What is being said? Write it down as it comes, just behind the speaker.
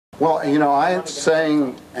Well, you know, I am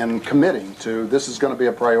saying and committing to this is going to be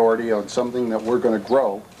a priority on something that we're going to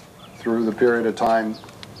grow through the period of time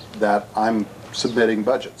that I'm submitting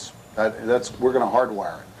budgets. We're going to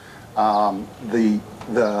hardwire it.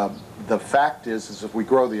 The fact is if we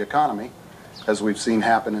grow the economy, as we've seen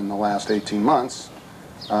happen in the last 18 months,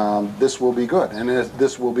 this will be good, and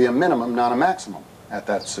this will be a minimum, not a maximum, at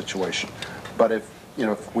that situation. But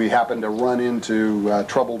if we happen to run into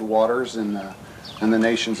troubled waters in the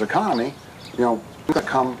nation's economy, it's going to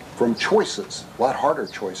come from choices, a lot harder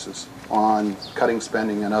choices on cutting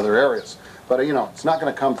spending in other areas. But it's not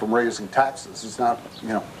going to come from raising taxes. It's not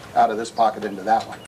out of this pocket into that one.